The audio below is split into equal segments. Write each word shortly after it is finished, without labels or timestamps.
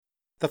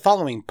The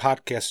following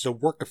podcast is a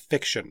work of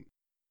fiction.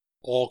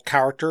 All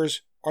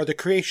characters are the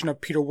creation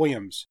of Peter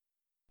Williams.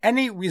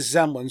 Any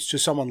resemblance to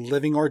someone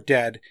living or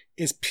dead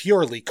is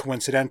purely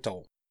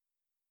coincidental.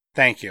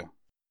 Thank you.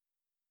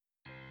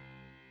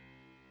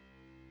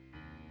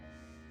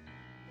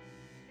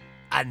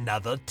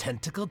 Another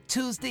Tentacle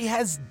Tuesday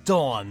has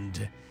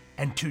dawned,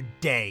 and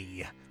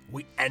today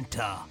we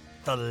enter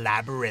the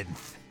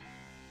Labyrinth.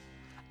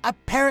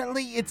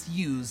 Apparently it's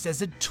used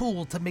as a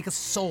tool to make a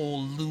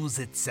soul lose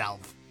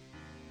itself.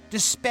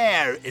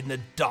 Despair in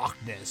the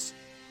darkness.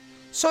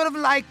 Sort of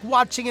like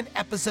watching an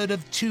episode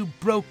of Two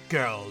Broke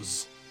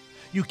Girls.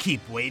 You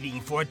keep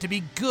waiting for it to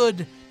be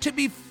good, to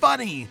be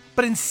funny,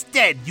 but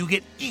instead you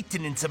get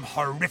eaten in some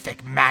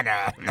horrific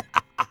manner.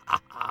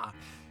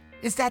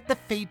 Is that the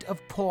fate of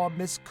poor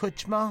Ms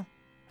Kuchma?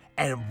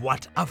 And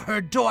what of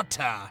her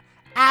daughter,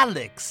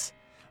 Alex?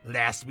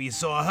 Last we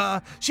saw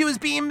her, she was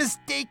being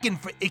mistaken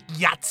for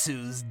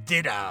Ikeyatsu's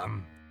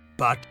dinner.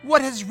 But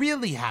what has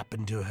really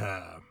happened to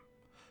her?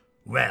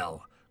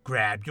 Well,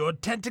 grab your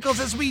tentacles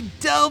as we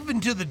delve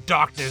into the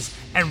darkness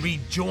and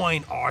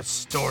rejoin our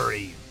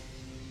story.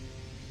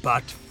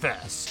 But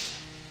first,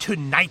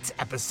 tonight's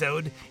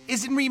episode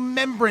is in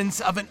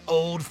remembrance of an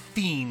old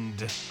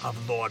fiend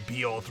of Lord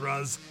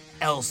Piothra's,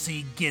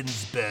 Elsie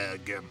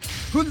Ginsberg,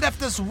 who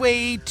left us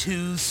way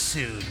too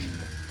soon.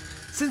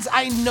 Since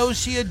I know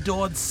she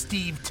adored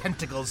Steve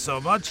Tentacles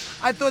so much,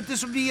 I thought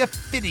this would be a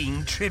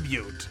fitting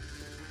tribute.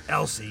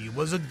 Elsie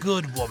was a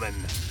good woman,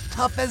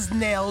 tough as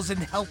nails,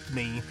 and helped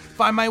me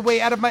find my way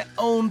out of my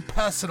own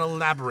personal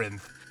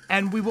labyrinth,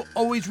 and we will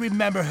always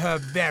remember her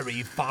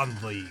very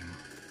fondly.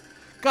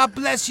 God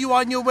bless you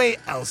on your way,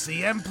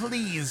 Elsie, and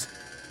please,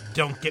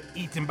 don't get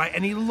eaten by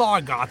any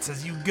Largots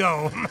as you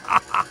go.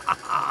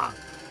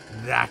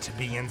 That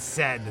being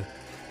said,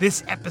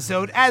 this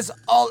episode, as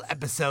all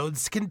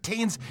episodes,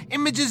 contains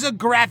images of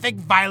graphic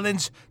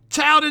violence,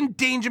 child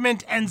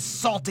endangerment, and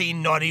salty,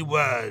 naughty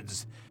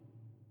words.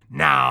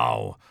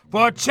 Now,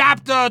 for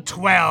Chapter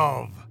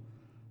 12,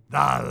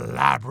 The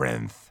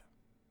Labyrinth.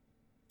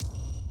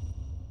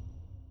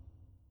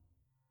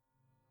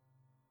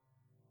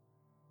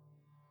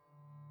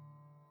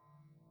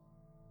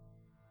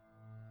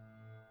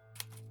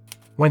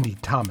 Wendy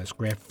Thomas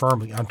grabbed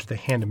firmly onto the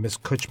hand of Ms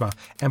Kuchma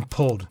and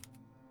pulled.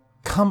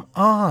 "Come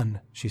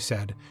on," she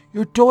said.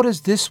 "Your daughter's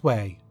this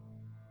way."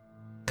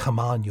 "Come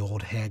on, you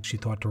old hag," she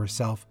thought to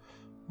herself.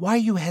 "Why are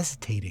you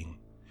hesitating?"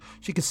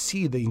 She could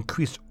see the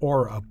increased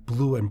aura of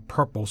blue and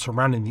purple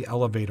surrounding the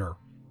elevator.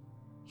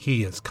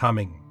 He is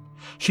coming.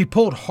 She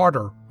pulled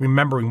harder,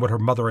 remembering what her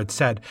mother had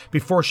said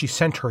before she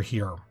sent her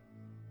here.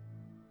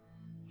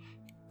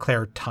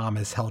 Claire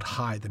Thomas held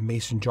high the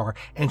mason jar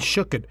and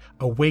shook it,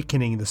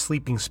 awakening the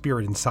sleeping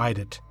spirit inside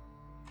it.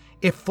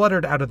 It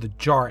fluttered out of the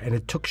jar and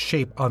it took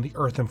shape on the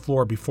earthen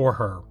floor before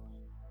her.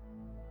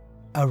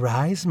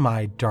 "Arise,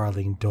 my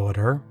darling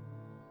daughter."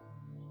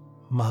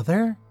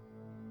 "Mother?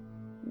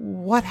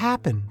 What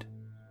happened?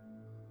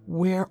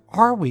 Where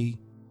are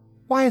we?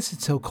 Why is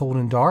it so cold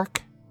and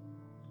dark?"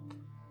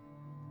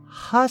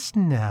 "Hush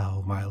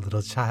now, my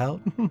little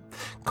child.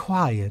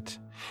 Quiet.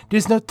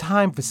 There's no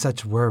time for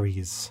such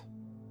worries."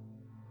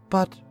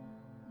 "But,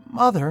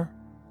 Mother,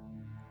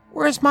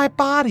 where's my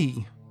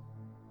body?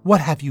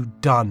 What have you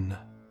done?"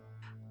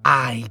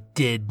 I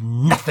did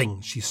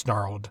nothing, she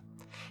snarled.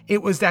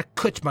 It was that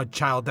Kuchma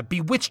child that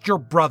bewitched your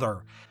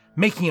brother,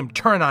 making him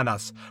turn on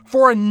us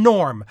for a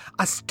norm,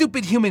 a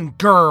stupid human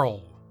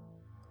girl.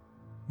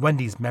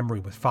 Wendy's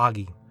memory was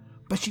foggy,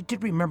 but she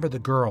did remember the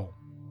girl,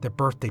 the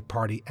birthday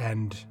party,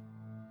 and...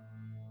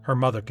 Her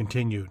mother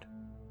continued.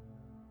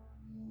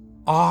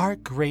 "Our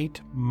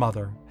great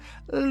mother,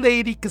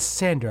 Lady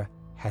Cassandra,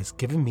 has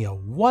given me a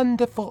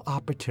wonderful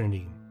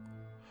opportunity,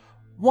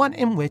 one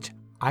in which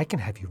I can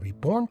have you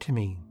reborn to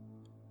me.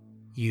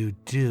 You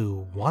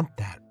do want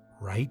that,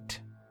 right?"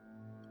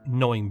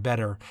 Knowing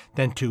better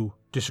than to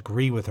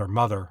disagree with her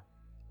mother.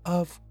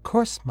 "Of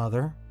course,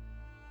 Mother."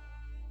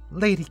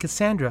 "Lady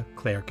Cassandra,"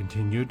 Claire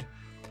continued,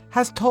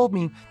 "has told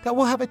me that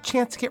we'll have a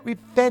chance to get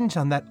revenge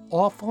on that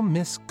awful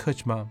Miss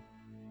Kuchma.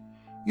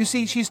 You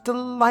see, she's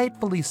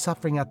delightfully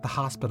suffering at the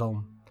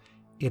hospital.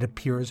 It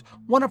appears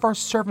one of our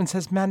servants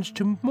has managed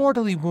to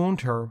mortally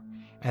wound her,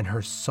 and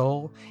her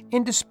soul,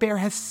 in despair,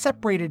 has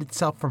separated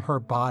itself from her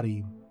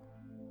body."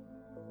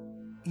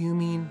 "You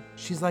mean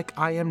she's like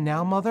I am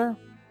now, Mother?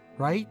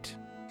 Right?"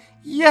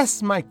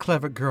 "Yes, my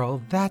clever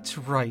girl, that's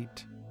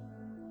right."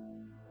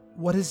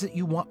 "What is it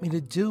you want me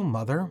to do,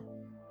 Mother?"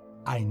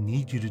 "I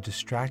need you to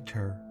distract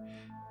her.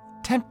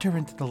 Tempt her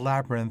into the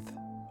labyrinth.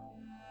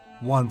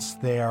 Once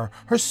there,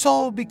 her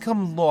soul will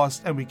become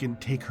lost and we can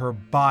take her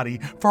body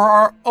for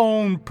our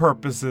own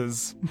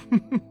purposes."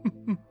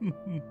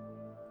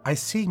 "I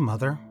see,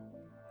 Mother."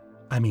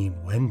 "I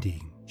mean,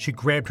 Wendy." She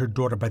grabbed her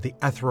daughter by the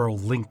ethereal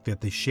link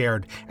that they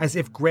shared, as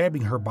if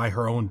grabbing her by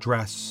her own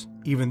dress.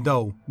 Even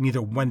though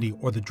neither Wendy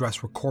or the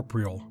dress were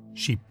corporeal,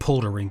 she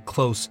pulled her in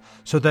close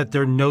so that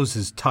their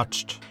noses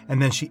touched,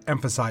 and then she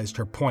emphasized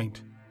her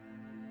point.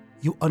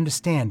 "You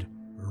understand,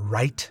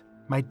 right,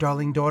 my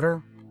darling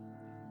daughter?"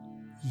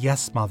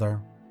 "Yes,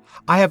 Mother."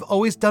 I have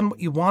always done what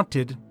you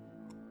wanted.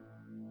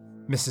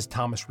 Mrs.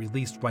 Thomas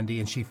released Wendy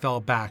and she fell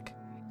back.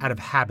 Out of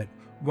habit,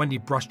 Wendy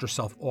brushed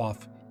herself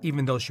off,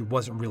 even though she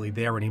wasn't really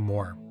there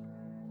anymore.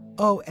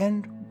 Oh,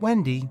 and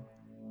Wendy,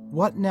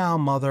 what now,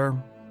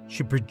 Mother?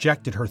 She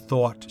projected her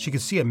thought. She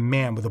could see a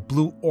man with a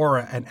blue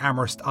aura and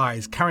amethyst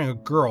eyes carrying a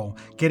girl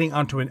getting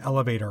onto an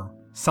elevator.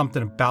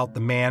 Something about the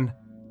man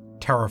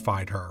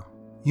terrified her.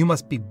 You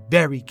must be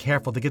very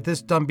careful to get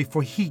this done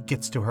before he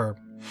gets to her.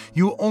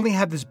 You will only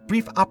have this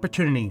brief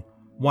opportunity.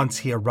 Once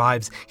he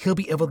arrives, he'll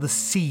be able to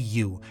see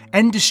you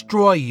and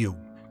destroy you.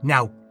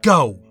 Now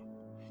go!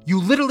 You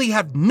literally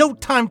have no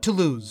time to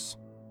lose.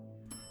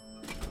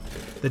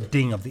 The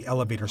ding of the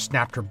elevator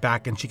snapped her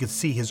back and she could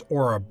see his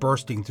aura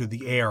bursting through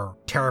the air.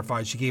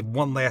 Terrified, she gave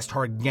one last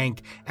hard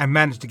yank and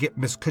managed to get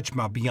Ms.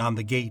 Kuchma beyond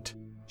the gate.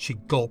 She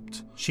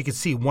gulped. She could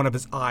see one of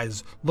his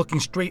eyes looking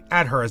straight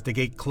at her as the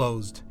gate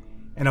closed,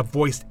 and a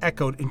voice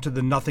echoed into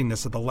the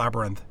nothingness of the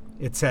labyrinth.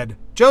 It said,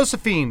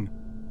 "Josephine,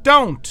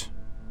 don't!"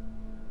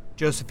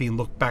 Josephine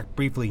looked back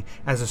briefly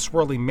as a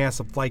swirling mass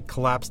of light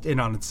collapsed in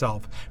on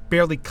itself,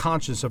 barely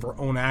conscious of her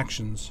own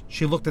actions.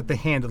 She looked at the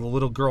hand of the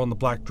little girl in the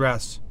black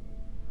dress.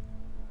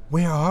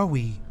 "Where are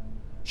we?"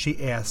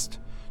 she asked,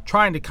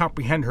 trying to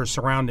comprehend her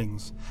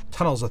surroundings.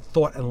 Tunnels of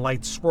thought and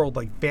light swirled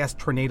like vast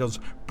tornadoes,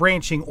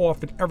 branching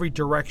off in every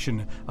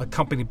direction,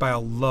 accompanied by a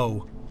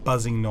low,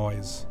 buzzing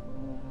noise.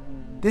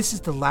 "This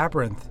is the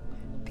labyrinth,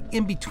 the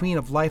in-between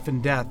of life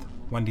and death,"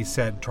 Wendy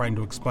said, trying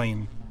to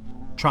explain,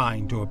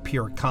 trying to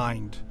appear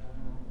kind.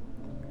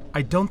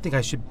 "I don't think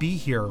I should be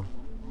here,"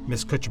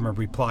 Miss Kuchma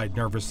replied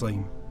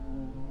nervously.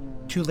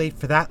 "Too late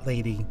for that,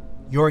 lady.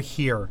 You're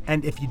here,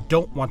 and if you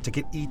don't want to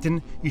get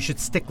eaten, you should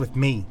stick with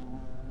me."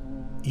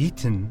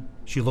 "Eaten?"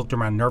 She looked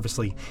around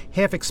nervously,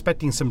 half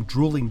expecting some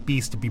drooling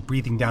beast to be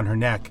breathing down her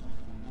neck.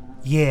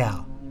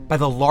 "Yeah, by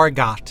the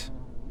Largot."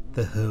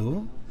 "The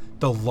who?"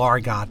 "The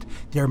Largot.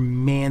 They're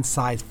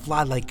man-sized,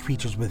 fly-like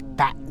creatures with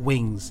bat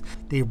wings.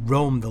 They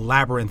roam the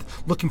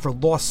labyrinth, looking for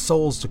lost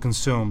souls to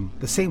consume,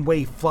 the same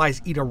way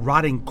flies eat a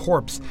rotting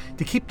corpse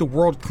to keep the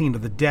world clean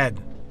of the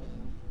dead."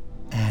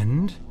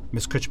 "And?"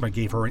 Miss Kuchma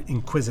gave her an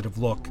inquisitive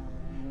look.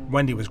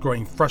 Wendy was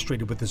growing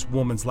frustrated with this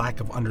woman's lack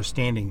of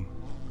understanding.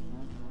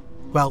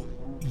 "Well,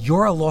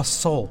 you're a lost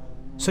soul,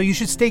 so you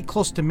should stay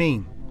close to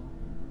me."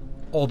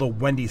 Although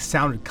Wendy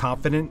sounded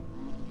confident,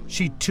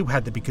 she too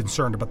had to be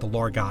concerned about the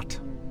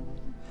Largot.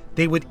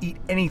 They would eat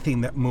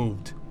anything that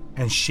moved,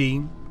 and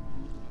she,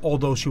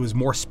 although she was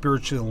more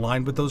spiritually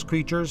aligned with those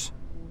creatures,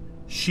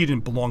 she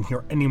didn't belong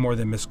here any more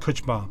than Miss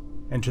Kuchma,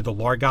 and to the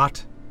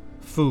Largot,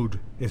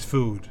 food is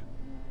food.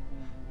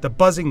 The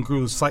buzzing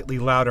grew slightly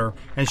louder,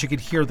 and she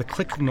could hear the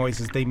clicking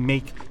noises they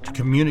make to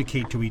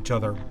communicate to each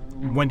other.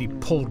 Wendy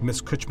pulled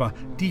Miss Kuchma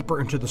deeper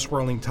into the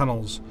swirling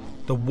tunnels.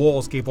 The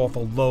walls gave off a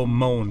low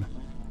moan.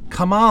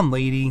 "Come on,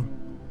 lady."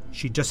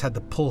 She just had to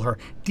pull her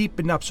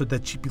deep enough so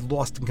that she'd be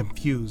lost and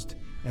confused,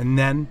 and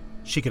then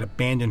she could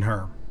abandon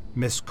her.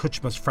 Miss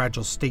Kuchma's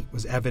fragile state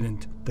was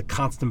evident. The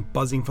constant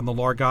buzzing from the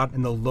Largot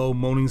and the low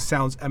moaning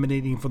sounds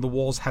emanating from the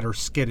walls had her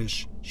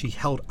skittish. She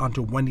held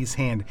onto Wendy's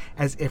hand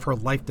as if her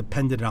life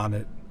depended on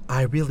it.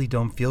 "I really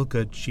don't feel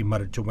good," she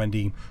muttered to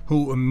Wendy,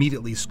 who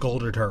immediately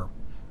scolded her.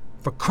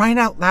 "For crying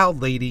out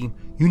loud, lady,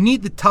 you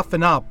need to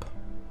toughen up."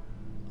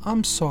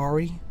 "I'm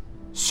sorry."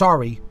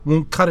 "Sorry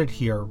won't cut it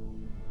here."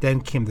 Then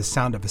came the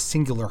sound of a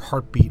singular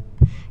heartbeat.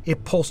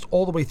 It pulsed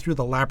all the way through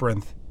the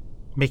labyrinth,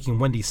 making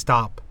Wendy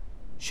stop.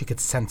 She could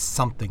sense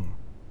something.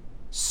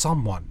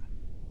 Someone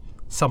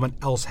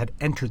else had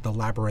entered the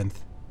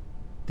labyrinth.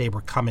 They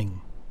were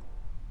coming.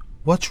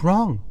 "What's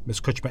wrong?"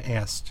 Miss Kuchma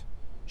asked.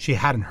 She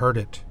hadn't heard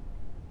it.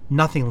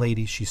 "Nothing,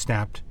 lady," she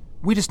snapped.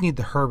 "We just need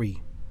to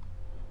hurry."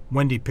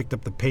 Wendy picked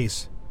up the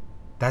pace.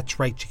 "That's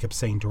right," she kept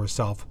saying to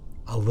herself.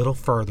 "A little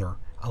further,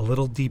 a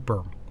little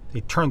deeper."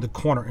 They turned the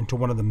corner into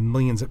one of the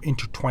millions of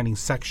intertwining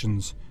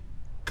sections.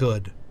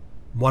 Good.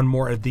 One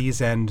more of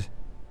these and...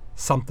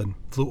 Something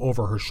flew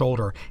over her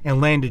shoulder and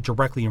landed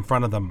directly in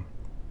front of them.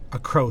 A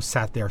crow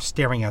sat there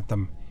staring at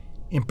them.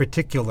 In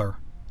particular,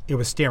 it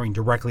was staring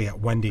directly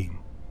at Wendy.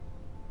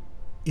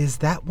 "Is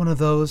that one of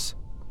those?"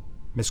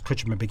 Miss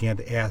Kuchma began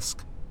to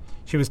ask.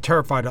 She was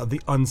terrified of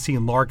the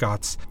unseen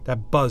Largots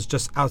that buzzed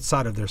just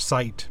outside of their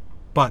sight.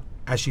 But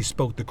as she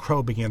spoke, the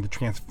crow began to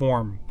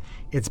transform,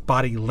 its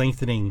body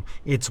lengthening,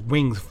 its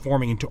wings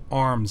forming into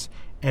arms,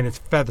 and its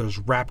feathers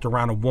wrapped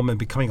around a woman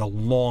becoming a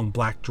long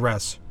black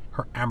dress,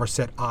 her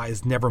amethyst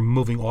eyes never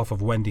moving off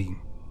of Wendy.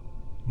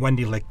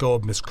 Wendy let go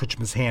of Miss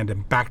Kuchma's hand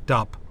and backed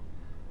up.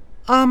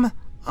 I'm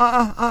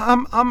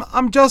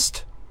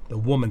just... The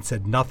woman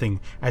said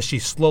nothing as she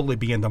slowly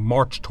began to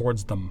march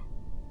towards them.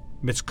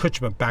 Miss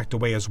Kuchma backed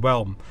away as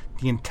well,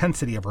 the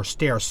intensity of her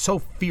stare so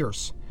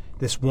fierce.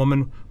 This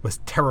woman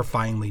was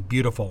terrifyingly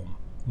beautiful.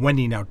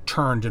 Wendy now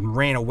turned and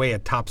ran away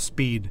at top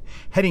speed,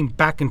 heading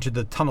back into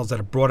the tunnels that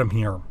had brought him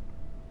here.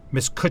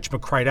 Miss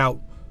Kuchma cried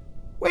out,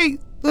 "Wait,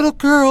 little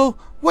girl,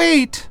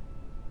 wait!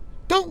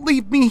 Don't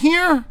leave me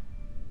here!"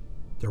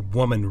 The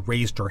woman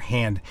raised her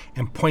hand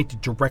and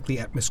pointed directly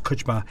at Miss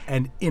Kuchma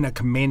and in a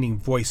commanding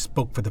voice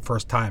spoke for the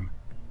first time.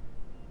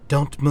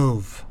 Don't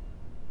move.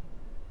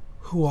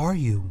 Who are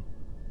you?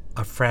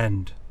 A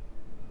friend.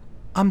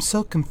 I'm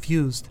so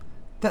confused.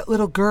 That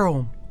little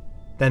girl.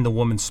 Then the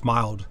woman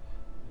smiled.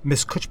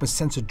 Ms. Kuchma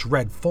sensed a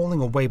dread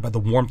falling away by the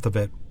warmth of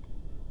it.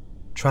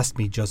 Trust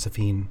me,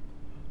 Josephine,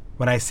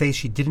 when I say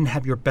she didn't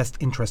have your best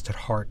interest at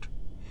heart.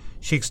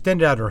 She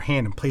extended out her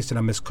hand and placed it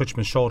on Miss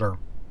Kuchma's shoulder.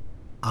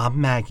 I'm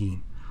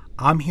Maggie.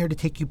 I'm here to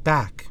take you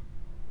back.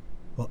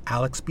 Will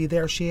Alex be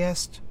there? She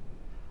asked.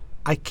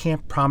 I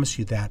can't promise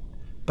you that,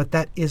 but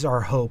that is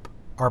our hope,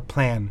 our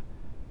plan,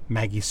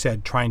 Maggie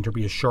said, trying to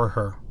reassure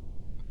her.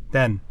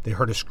 Then they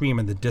heard a scream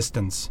in the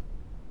distance.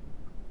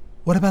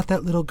 What about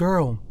that little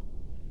girl?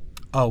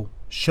 Oh,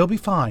 she'll be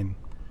fine.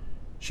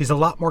 She's a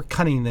lot more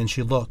cunning than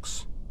she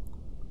looks.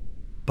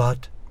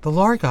 But the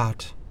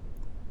Largot.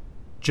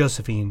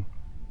 Josephine,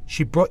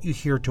 she brought you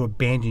here to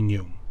abandon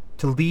you,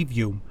 to leave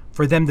you,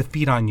 for them to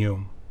feed on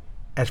you.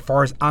 As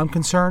far as I'm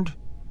concerned,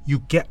 you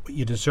get what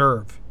you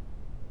deserve.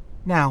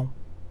 Now,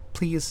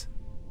 please,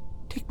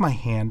 take my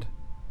hand.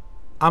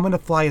 I'm going to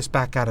fly us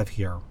back out of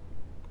here.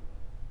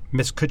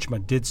 Miss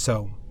Kuchma did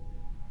so.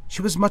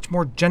 She was much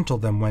more gentle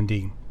than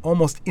Wendy.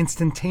 Almost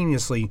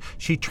instantaneously,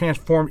 she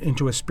transformed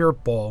into a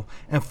spirit ball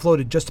and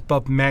floated just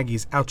above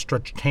Maggie's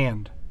outstretched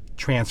hand.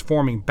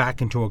 Transforming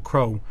back into a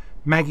crow,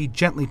 Maggie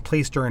gently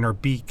placed her in her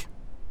beak,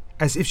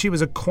 as if she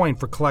was a coin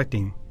for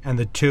collecting, and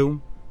the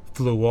two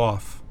flew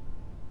off.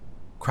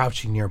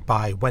 Crouching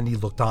nearby, Wendy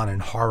looked on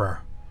in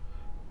horror.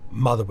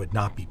 Mother would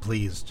not be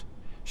pleased.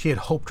 She had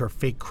hoped her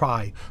fake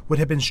cry would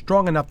have been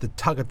strong enough to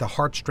tug at the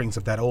heartstrings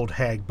of that old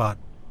hag, but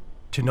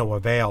to no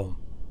avail.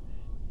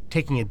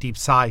 Taking a deep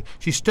sigh,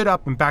 she stood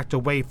up and backed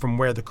away from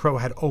where the crow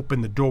had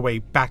opened the doorway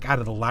back out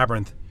of the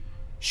labyrinth.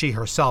 She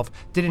herself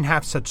didn't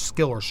have such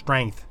skill or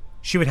strength.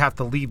 She would have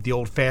to leave the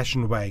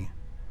old-fashioned way.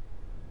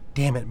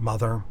 Damn it,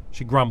 Mother,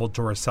 she grumbled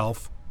to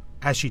herself.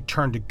 As she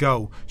turned to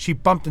go, she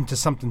bumped into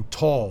something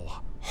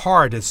tall,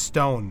 hard as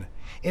stone.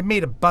 It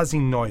made a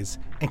buzzing noise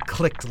and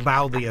clicked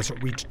loudly as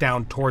it reached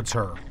down towards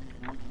her.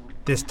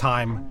 This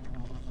time,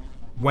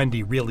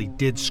 Wendy really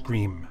did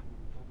scream.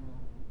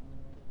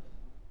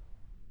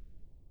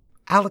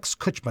 Alex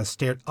Kuchma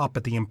stared up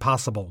at the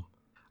impossible,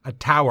 a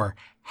tower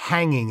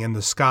hanging in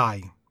the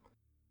sky,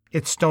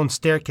 its stone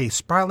staircase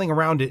spiraling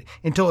around it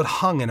until it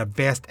hung in a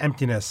vast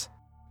emptiness.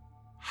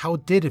 How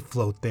did it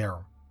float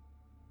there?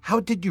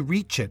 How did you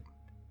reach it?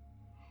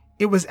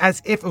 It was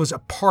as if it was a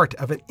part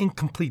of an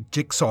incomplete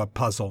jigsaw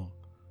puzzle.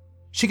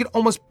 She could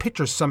almost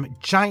picture some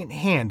giant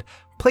hand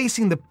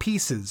placing the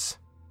pieces.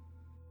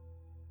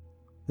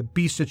 The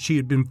beast that she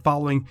had been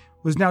following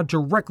was now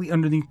directly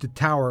underneath the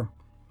tower.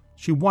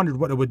 She wondered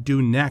what it would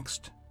do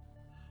next.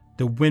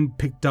 The wind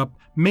picked up,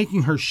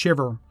 making her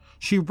shiver.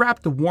 She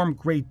wrapped the warm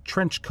gray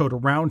trench coat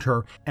around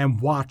her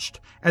and watched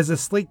as the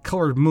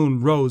slate-colored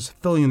moon rose,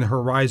 filling the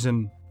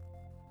horizon.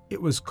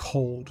 It was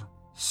cold,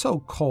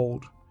 so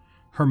cold.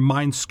 Her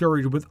mind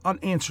scurried with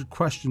unanswered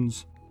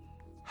questions.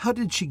 How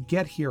did she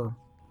get here?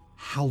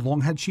 How long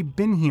had she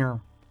been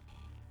here?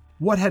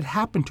 What had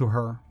happened to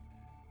her?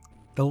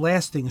 The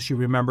last thing she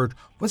remembered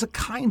was a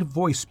kind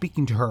voice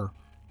speaking to her,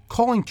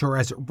 calling to her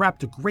as it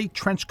wrapped a great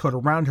trench coat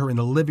around her in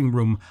the living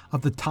room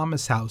of the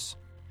Thomas house.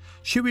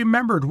 She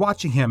remembered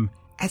watching him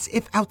as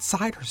if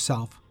outside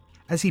herself,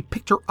 as he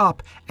picked her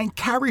up and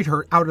carried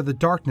her out of the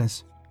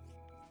darkness.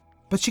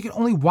 But she could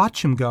only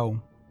watch him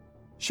go.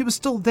 She was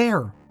still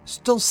there,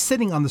 still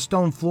sitting on the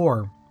stone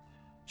floor.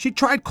 She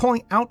tried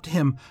calling out to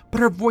him, but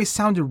her voice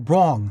sounded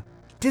wrong,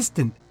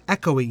 distant,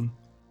 echoey.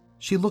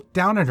 She looked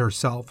down at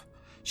herself.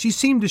 She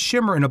seemed to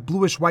shimmer in a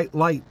bluish-white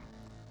light.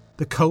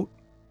 The coat,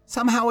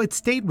 somehow it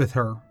stayed with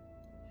her.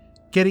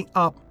 Getting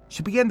up,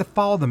 she began to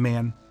follow the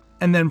man,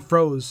 and then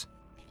froze.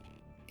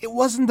 It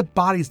wasn't the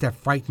bodies that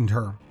frightened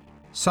her.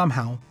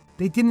 Somehow,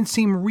 they didn't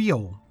seem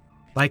real,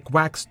 like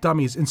wax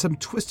dummies in some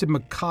twisted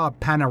macabre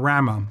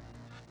panorama.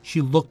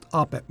 She looked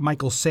up at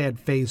Michael's sad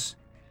face.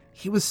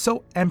 He was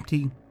so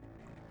empty.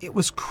 It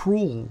was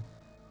cruel.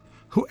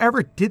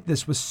 Whoever did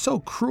this was so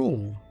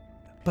cruel.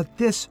 But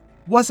this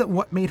wasn't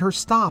what made her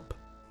stop.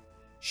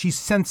 She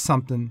sensed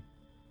something.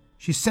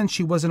 She sensed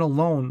she wasn't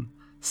alone.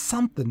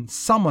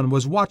 Someone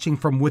was watching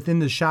from within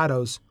the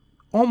shadows,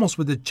 almost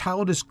with a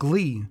childish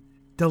glee,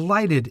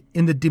 delighted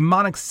in the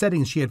demonic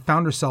setting she had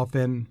found herself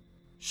in.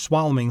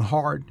 Swallowing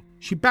hard,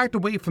 she backed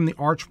away from the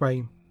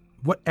archway.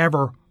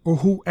 Whatever or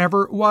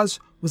whoever it was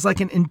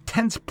like an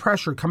intense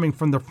pressure coming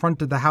from the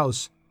front of the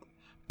house,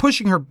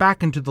 pushing her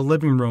back into the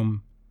living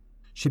room.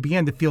 She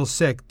began to feel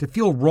sick, to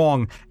feel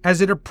wrong.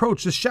 As it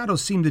approached, the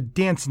shadows seemed to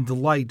dance in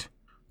delight.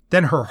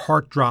 Then her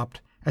heart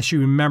dropped as she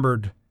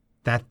remembered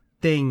that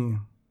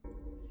thing.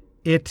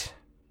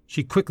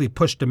 She quickly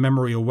pushed the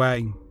memory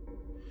away.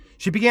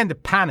 She began to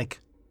panic.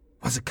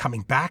 Was it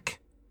coming back?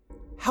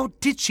 How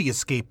did she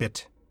escape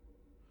it?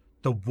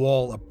 The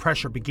wall of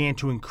pressure began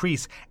to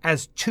increase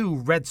as two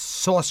red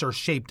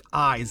saucer-shaped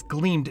eyes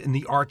gleamed in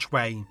the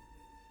archway.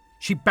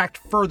 She backed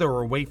further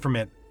away from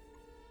it,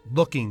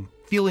 looking,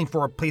 feeling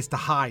for a place to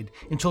hide,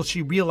 until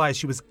she realized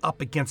she was up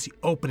against the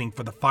opening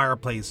for the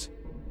fireplace.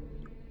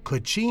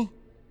 Could she?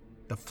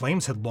 The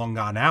flames had long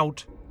gone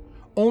out.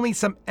 Only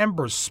some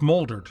embers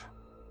smoldered.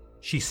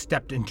 She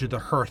stepped into the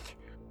hearth,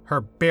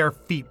 her bare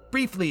feet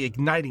briefly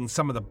igniting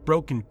some of the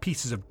broken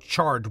pieces of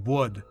charred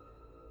wood.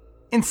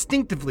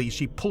 Instinctively,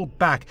 she pulled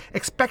back,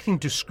 expecting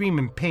to scream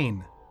in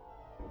pain.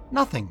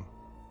 Nothing.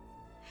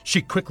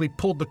 She quickly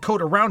pulled the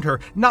coat around her,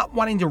 not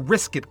wanting to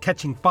risk it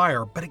catching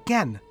fire, but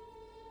again,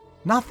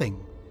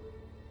 nothing.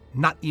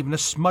 Not even a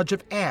smudge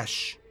of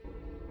ash.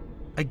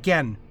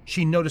 Again,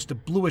 she noticed a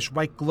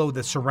bluish-white glow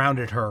that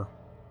surrounded her.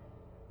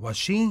 Was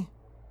she?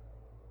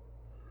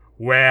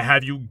 "Where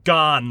have you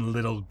gone,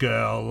 little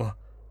girl?"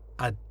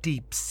 A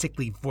deep,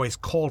 sickly voice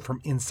called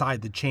from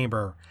inside the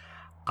chamber.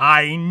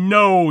 "I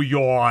know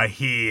you're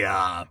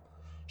here."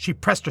 She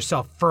pressed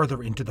herself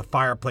further into the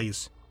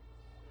fireplace.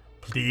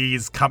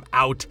 "Please come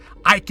out.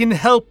 I can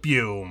help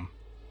you."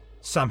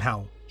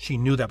 Somehow, she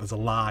knew that was a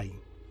lie.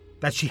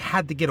 That she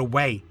had to get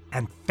away,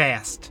 and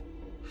fast.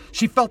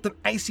 She felt an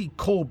icy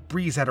cold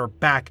breeze at her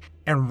back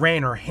and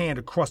ran her hand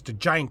across the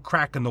giant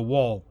crack in the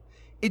wall.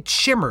 It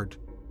shimmered,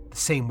 the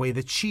same way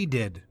that she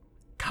did.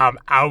 Come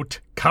out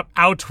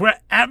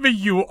wherever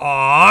you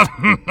are."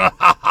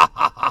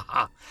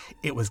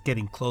 It was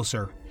getting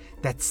closer,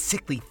 that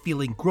sickly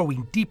feeling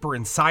growing deeper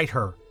inside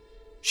her.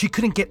 She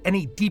couldn't get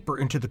any deeper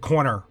into the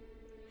corner.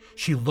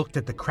 She looked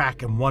at the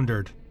crack and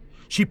wondered.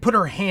 She put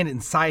her hand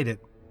inside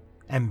it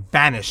and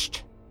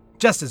vanished,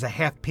 just as a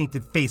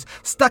half-painted face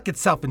stuck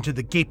itself into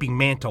the gaping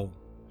mantle.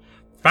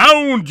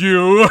 "Found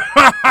you!"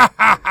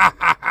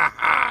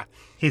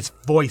 His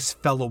voice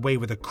fell away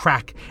with a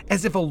crack,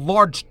 as if a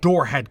large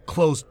door had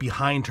closed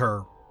behind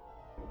her.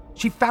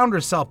 She found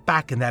herself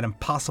back in that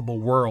impossible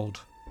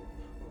world.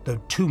 The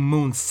two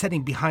moons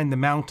setting behind the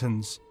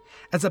mountains,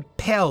 as a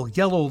pale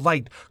yellow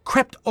light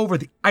crept over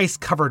the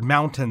ice-covered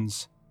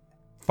mountains.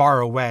 Far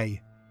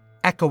away,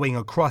 echoing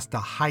across the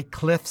high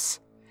cliffs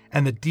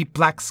and the deep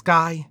black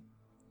sky,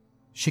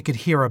 she could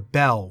hear a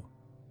bell,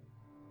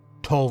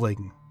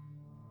 tolling.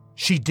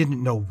 She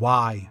didn't know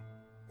why,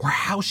 or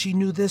how she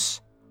knew this,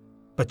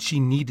 but she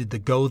needed to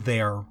go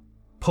there,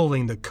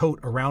 pulling the coat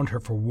around her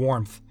for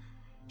warmth.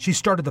 She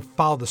started to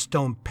follow the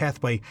stone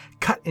pathway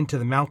cut into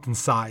the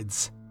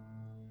mountainsides.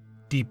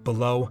 Deep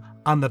below,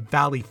 on the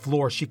valley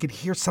floor, she could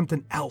hear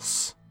something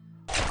else.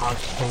 A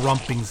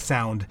thrumping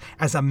sound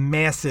as a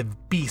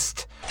massive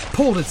beast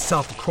pulled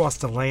itself across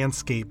the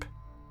landscape.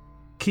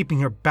 Keeping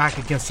her back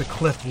against the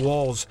cliff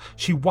walls,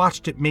 she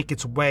watched it make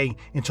its way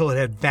until it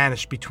had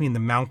vanished between the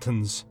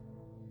mountains.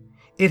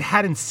 It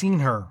hadn't seen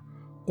her,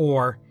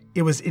 or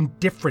it was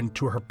indifferent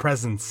to her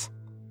presence.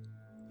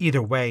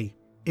 Either way,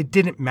 it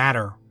didn't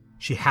matter.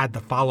 She had to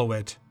follow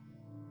it,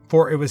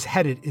 for it was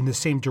headed in the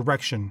same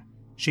direction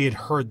she had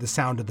heard the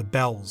sound of the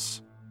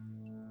bells.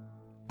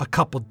 A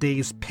couple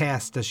days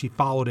passed as she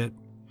followed it.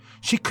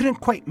 She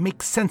couldn't quite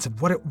make sense of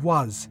what it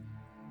was.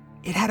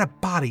 It had a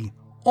body,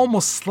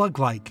 almost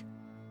slug-like.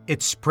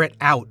 It spread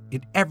out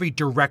in every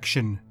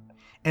direction,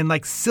 and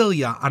like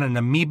cilia on an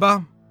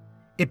amoeba,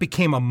 it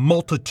became a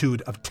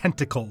multitude of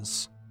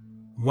tentacles.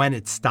 When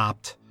it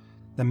stopped,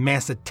 the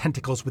massive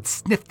tentacles would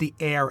sniff the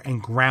air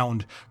and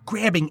ground,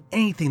 grabbing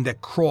anything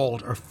that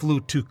crawled or flew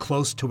too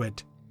close to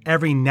it.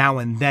 Every now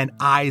and then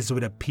eyes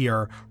would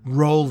appear,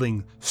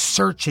 rolling,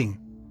 searching.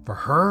 For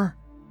her?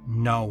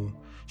 No.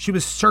 She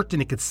was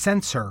certain it could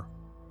sense her,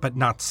 but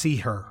not see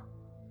her.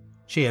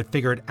 She had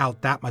figured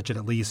out that much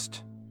at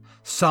least.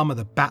 Some of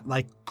the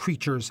bat-like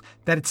creatures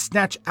that had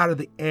snatched out of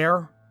the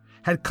air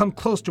had come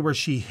close to where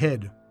she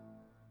hid.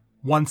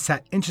 One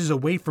sat inches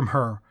away from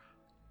her.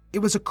 It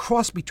was a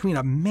cross between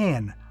a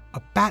man,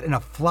 a bat, and a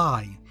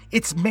fly.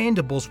 Its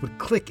mandibles would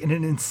click in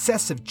an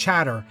incessant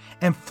chatter,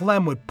 and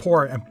phlegm would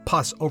pour and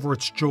pus over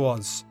its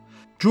jaws,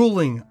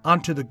 drooling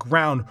onto the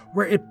ground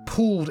where it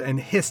pooled and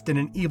hissed in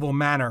an evil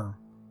manner.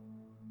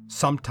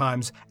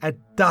 Sometimes,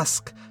 at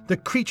dusk, the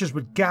creatures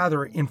would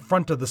gather in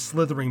front of the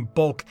slithering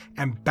bulk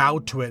and bow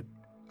to it.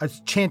 A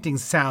chanting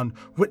sound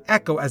would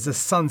echo as the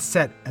sun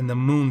set and the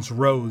moons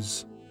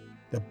rose.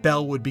 The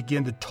bell would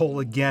begin to toll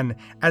again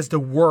as the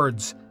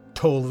words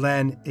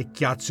Tolen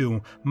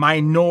Ikyatsu,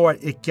 Minor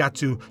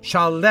Ikyatsu,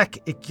 Shalek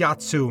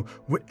Ikyatsu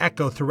would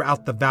echo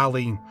throughout the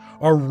valley.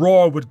 A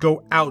roar would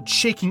go out,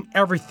 shaking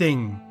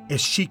everything. If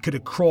she could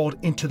have crawled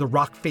into the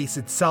rock face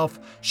itself,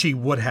 she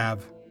would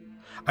have.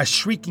 A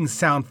shrieking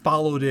sound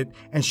followed it,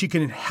 and she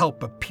couldn't help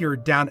but peer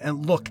down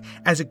and look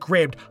as it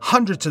grabbed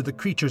hundreds of the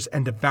creatures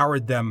and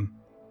devoured them.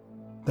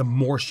 The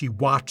more she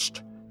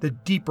watched, the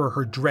deeper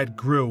her dread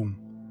grew.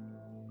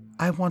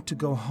 I want to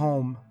go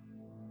home.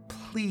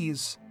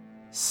 Please,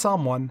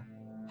 someone,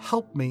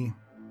 help me.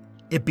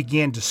 It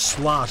began to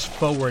slosh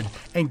forward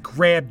and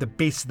grab the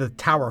base of the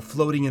tower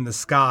floating in the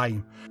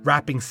sky,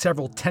 wrapping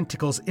several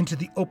tentacles into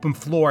the open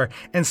floor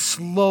and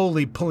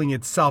slowly pulling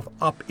itself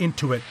up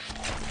into it.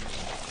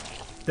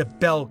 The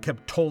bell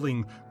kept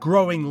tolling,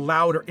 growing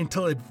louder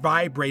until it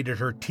vibrated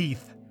her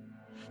teeth.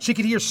 She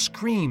could hear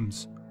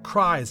screams,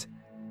 cries,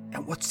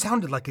 and what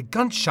sounded like a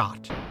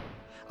gunshot.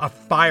 A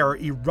fire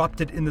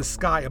erupted in the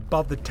sky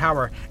above the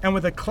tower, and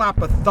with a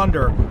clap of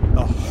thunder,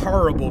 the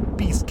horrible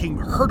beast came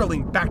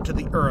hurtling back to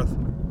the earth.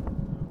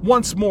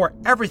 Once more,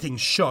 everything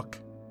shook.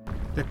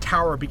 The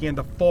tower began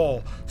to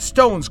fall,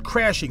 stones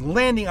crashing,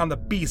 landing on the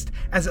beast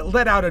as it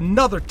let out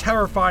another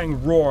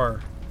terrifying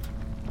roar.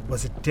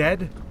 Was it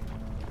dead?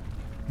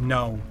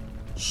 No.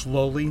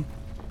 Slowly,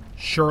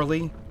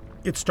 surely,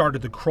 it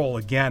started to crawl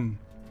again.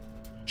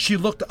 She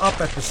looked up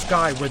at the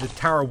sky where the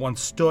tower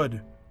once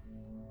stood.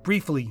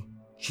 Briefly,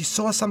 she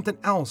saw something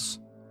else.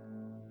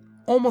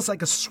 Almost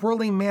like a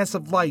swirling mass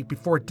of light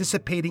before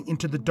dissipating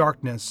into the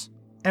darkness.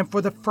 And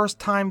for the first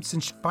time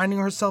since finding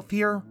herself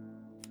here,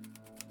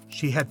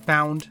 she had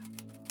found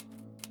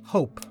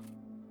hope.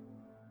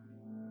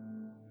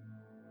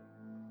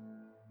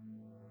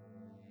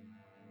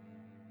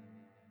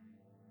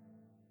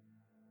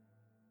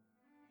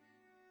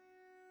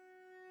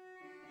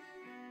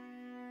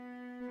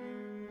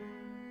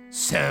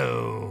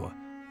 So,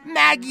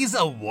 Maggie's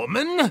a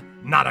woman,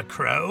 not a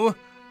crow?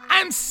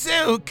 I'm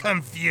so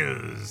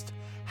confused.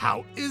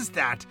 How is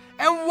that?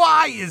 And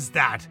why is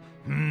that?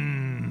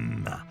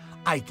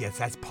 I guess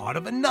that's part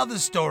of another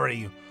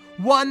story.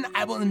 One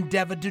I will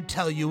endeavor to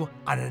tell you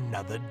on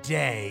another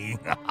day.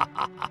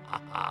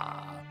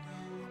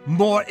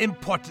 More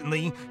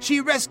importantly,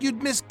 she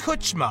rescued Ms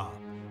Kuchma.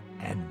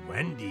 And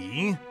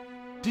Wendy,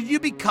 did you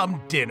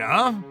become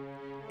dinner?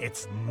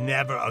 It's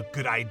never a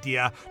good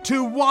idea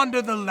to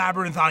wander the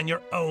labyrinth on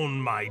your own,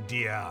 my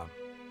dear.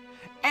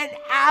 And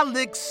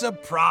Alex,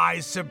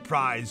 surprise,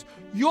 surprise,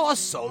 your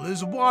soul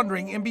is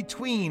wandering in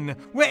between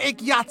where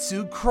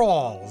Ikyatsu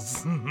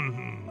crawls.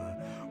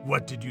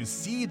 What did you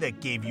see that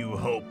gave you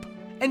hope?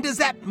 And does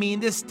that mean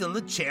there's still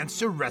a chance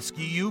to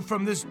rescue you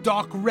from this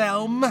dark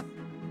realm?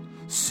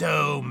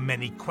 So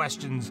many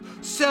questions,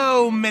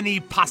 so many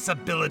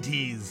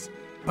possibilities.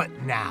 But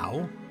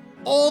now,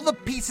 all the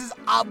pieces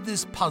of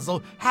this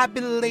puzzle have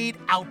been laid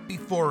out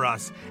before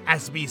us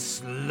as we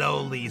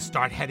slowly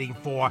start heading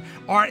for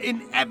our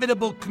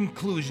inevitable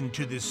conclusion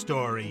to this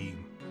story.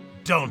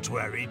 Don't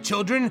worry,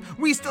 children,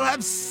 we still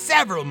have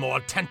several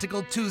more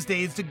Tentacle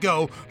Tuesdays to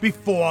go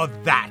before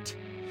that.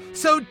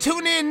 So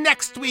tune in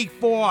next week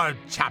for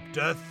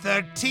Chapter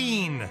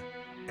 13,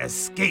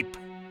 Escape.